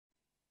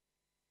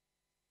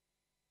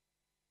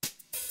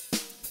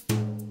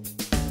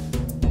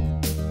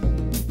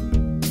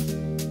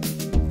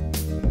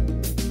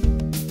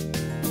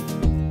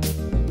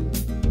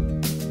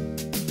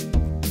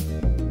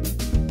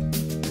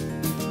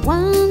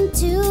1,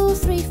 2,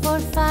 3, 4,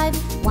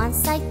 5.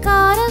 Once I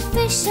caught a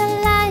fish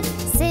alive.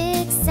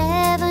 6,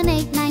 7,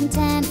 8, 9,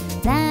 10.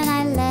 Then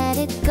I let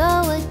it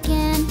go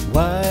again.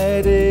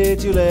 Why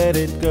did you let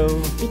it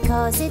go?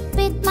 Because it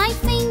bit my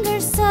finger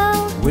so.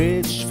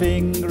 Which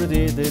finger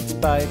did it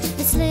bite?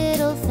 This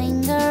little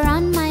finger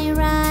on my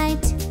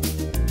right.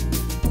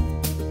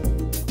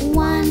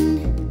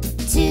 1,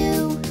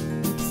 2,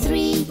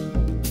 3,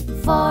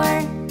 4,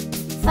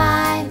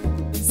 5,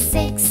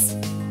 6,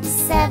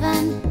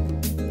 7,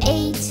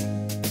 8,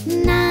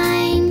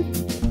 9,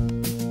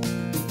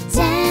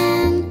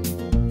 10.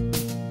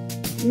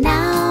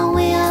 Now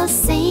we'll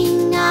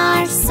sing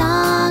our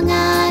song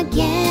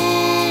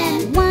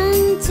again.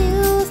 1,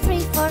 2, 3,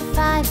 4,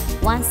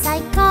 5. Once I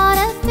caught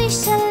a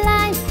fish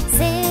alive.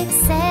 6,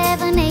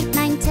 7, 8,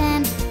 9,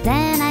 10.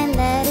 Then I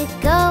let it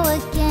go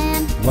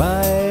again.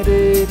 Why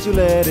did you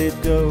let it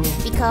go?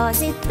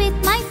 Because it bit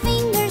my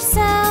finger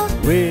so.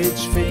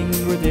 Which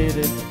finger did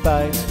it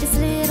bite? This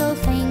little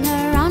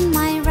finger on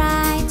my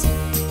right.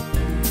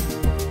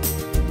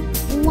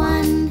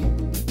 1,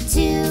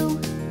 2,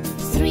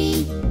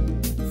 3,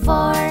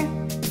 4,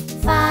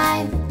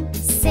 5,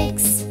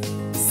 6,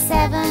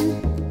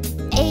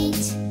 7,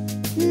 8,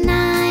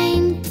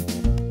 9,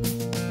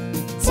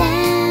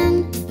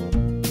 10.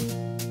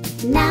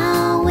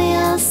 Now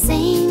we'll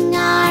sing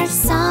our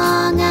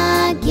song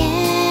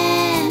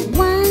again.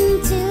 1,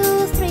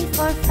 2, 3,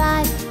 4,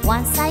 5.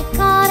 Once I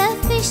caught a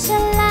fish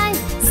alive.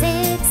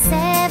 6,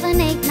 7,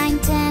 8, 9,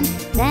 10.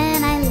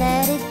 Then I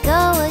let it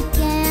go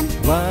again.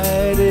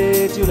 Why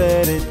did you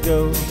let it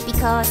go?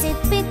 Because it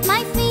bit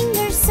my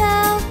finger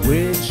so.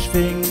 Which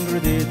finger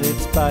did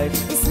it bite?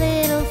 This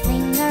little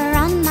finger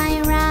on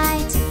my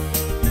right.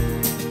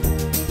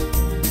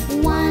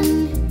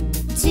 1,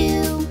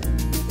 2,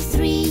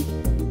 3,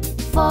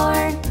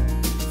 4,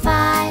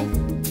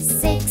 5,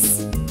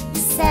 6,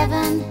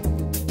 7,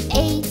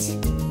 8,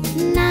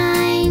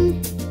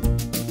 9,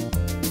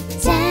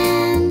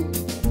 10.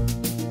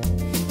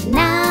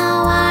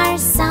 Now our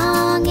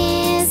song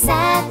is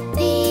at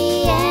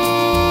the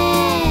end.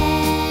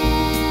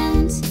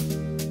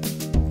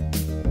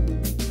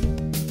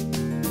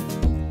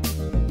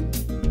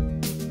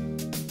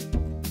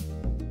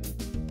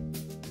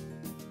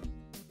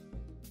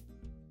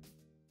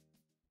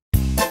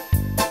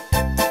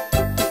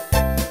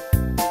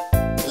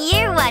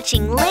 You're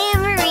watching Leigha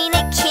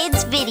Marina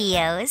Kids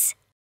Videos.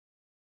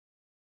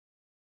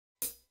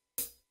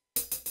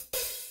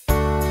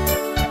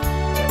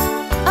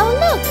 Oh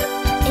look!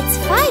 It's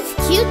 5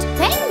 cute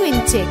penguin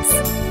chicks.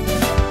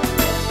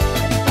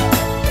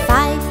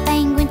 5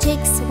 penguin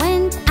chicks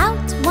went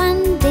out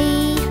one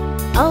day,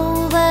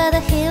 over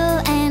the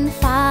hill and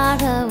far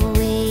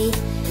away.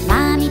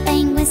 Mommy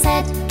penguin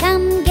said,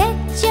 come get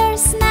your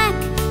snack,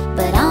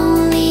 but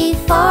only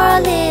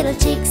 4 little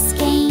chicks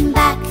came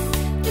back.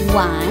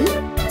 1,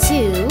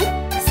 2,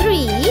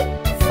 3,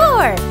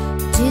 4.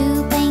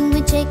 2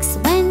 penguin chicks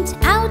went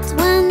out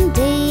one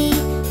day,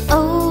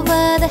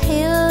 over the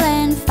hill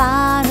and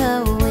far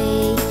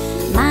away.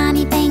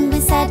 Mommy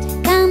penguin said,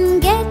 come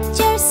get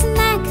your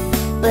snack,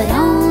 but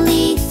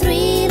only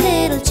 3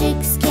 little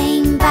chicks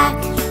came back.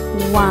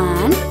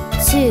 1,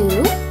 2,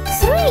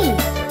 3.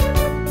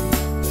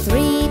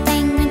 3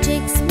 penguin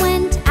chicks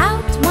went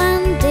out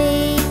one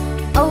day,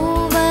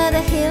 over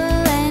the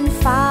hill and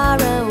far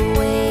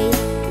away.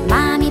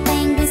 Mommy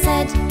penguin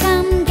said,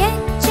 come get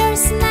your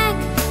snack,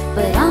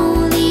 but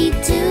only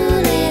 2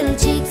 little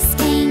chicks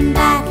came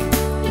back.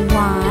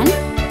 1,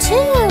 2.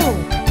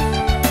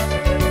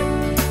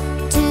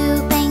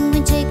 2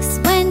 penguin chicks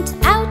went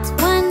out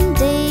one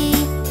day,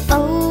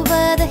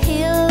 over the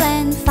hill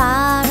and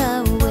far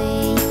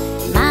away.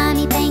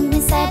 Mommy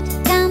penguin said,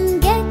 come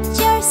get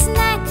your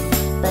snack,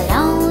 but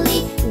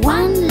only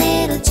 1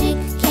 little chick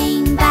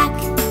came back.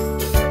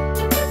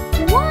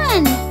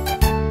 1.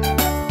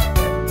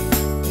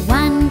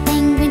 1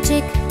 penguin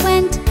chick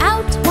went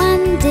out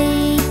one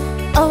day,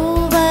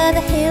 over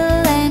the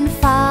hill and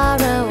far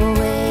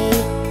away.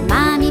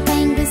 Mommy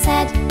penguin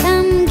said,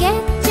 come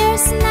get your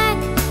snack,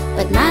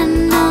 but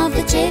none of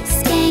the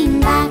chicks came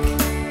back.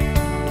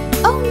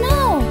 Oh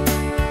no!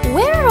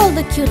 Where are all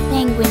the cute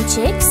penguin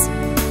chicks?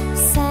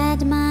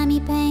 Sad Mommy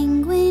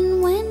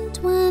penguin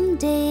went one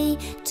day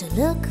to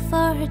look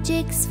for her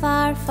chicks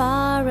far,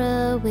 far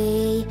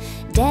away.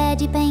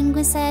 Daddy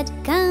penguin said,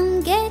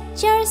 come get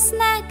your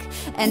snack,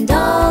 and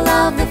all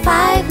of the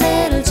 5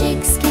 little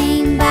chicks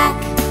came back.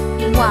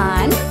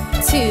 1,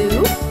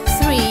 2,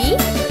 3,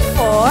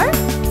 4,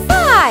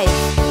 5.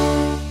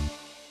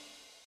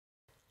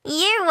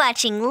 You're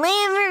watching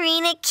Leigha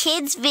Marina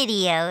Kids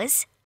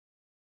Videos.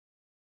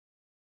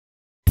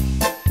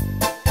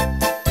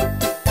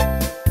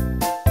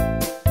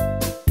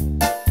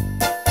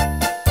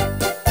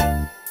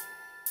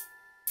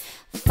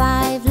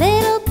 Five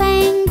little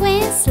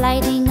penguins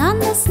sliding on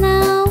the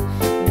snow.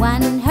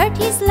 One hurt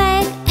his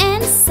leg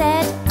and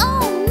said,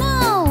 oh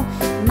no!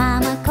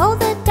 Mama called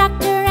the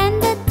doctor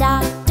and the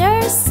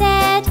doctor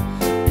said,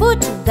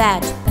 put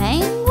that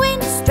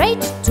penguin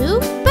straight to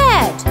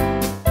bed.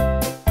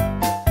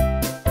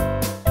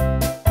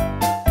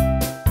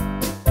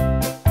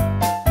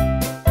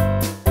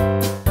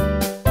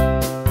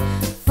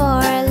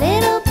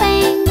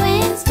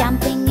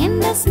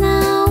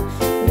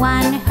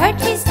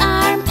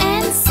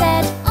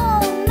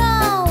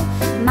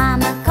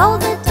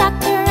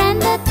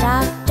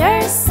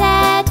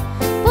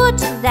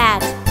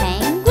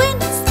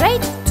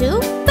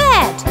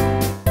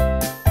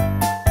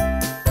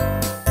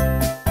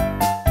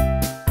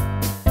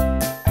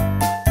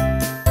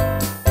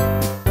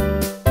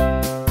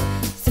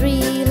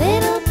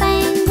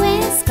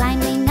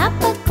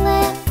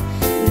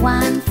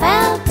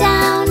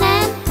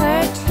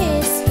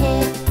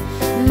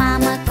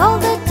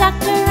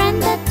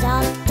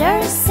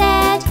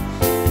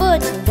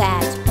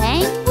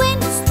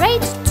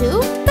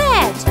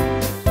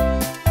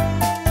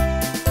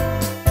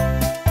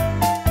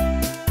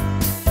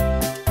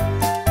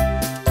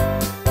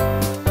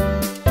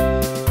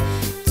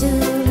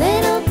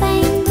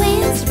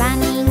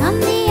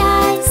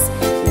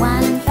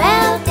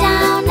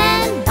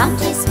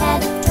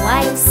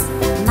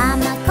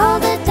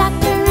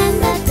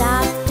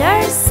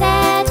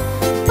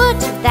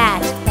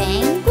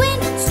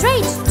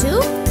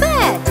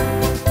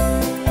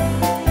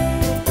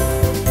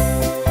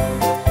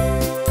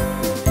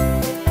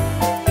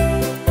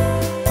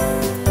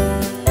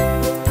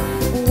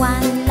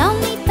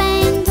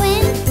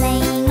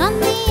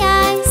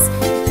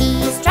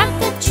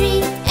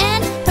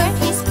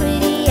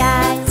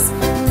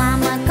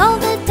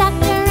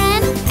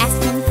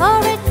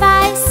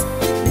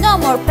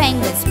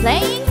 penguins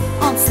playing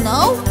on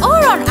snow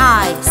or on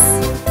ice?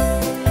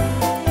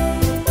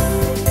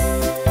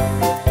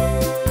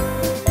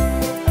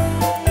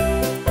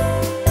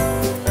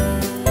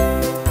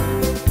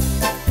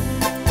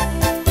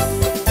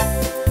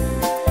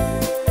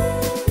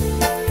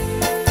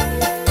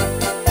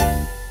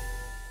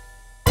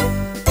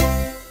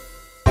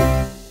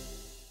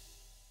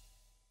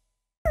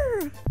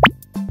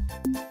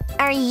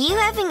 Are you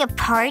having a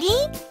party?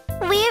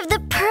 We have the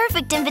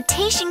perfect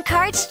invitation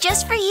cards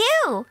just for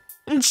you.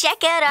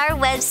 Check out our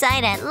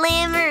website at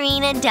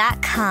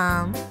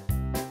leighamarina.com.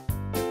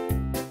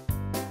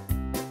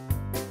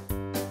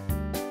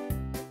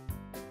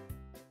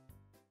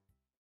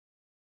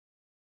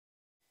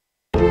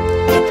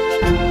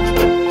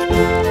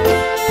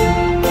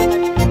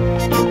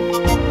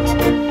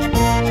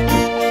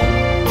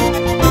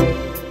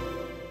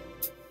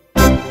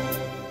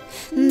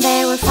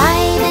 There were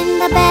 5 in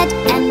the bed,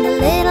 and the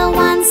little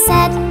one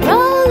said,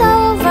 "Roll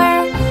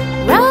over,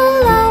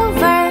 roll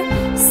over."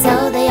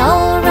 So they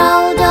all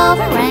rolled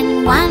over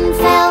and one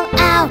fell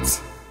out.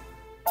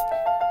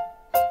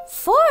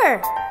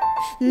 4.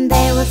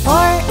 There were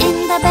 4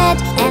 in the bed,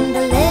 and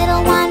the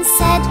little one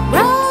said,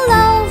 "Roll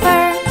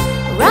over,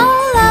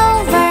 roll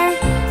over."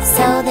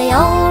 So they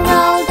all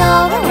rolled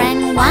over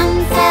and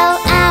one fell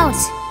out.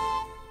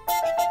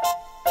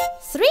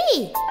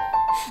 3.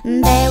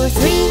 There were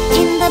 3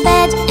 in the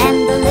bed,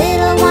 and the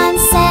little one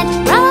said,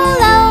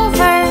 "Roll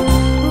over,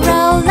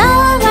 roll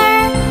over."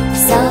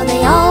 So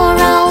they all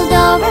rolled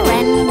over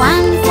and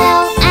one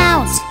fell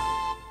out.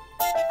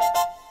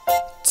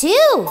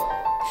 2.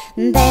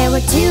 There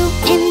were 2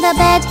 in the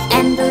bed,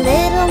 and the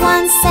little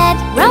one said,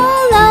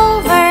 "Roll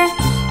over,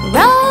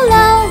 roll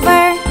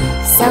over."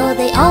 So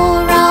they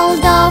all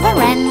rolled over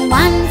and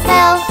one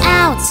fell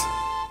out.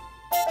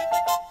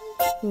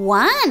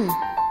 1.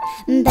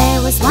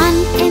 There was 1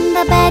 in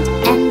the bed,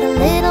 and the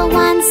little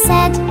one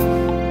said,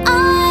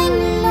 "I'm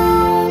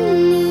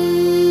lonely."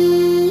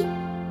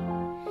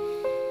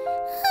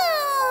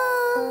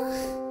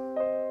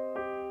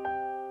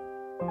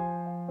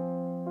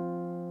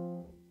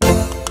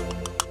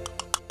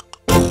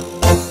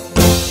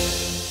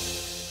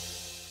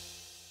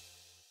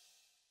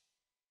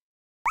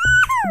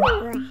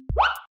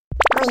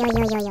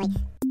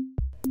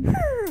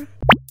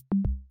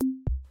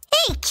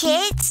 Hey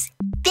kids!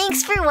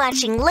 Thanks for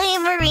watching Leigha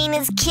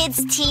Marina's Kids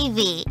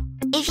TV.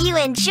 If you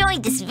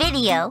enjoyed this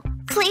video,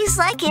 please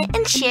like it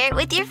and share it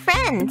with your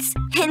friends.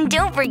 And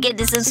don't forget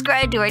to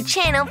subscribe to our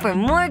channel for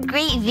more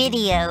great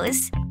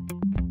videos.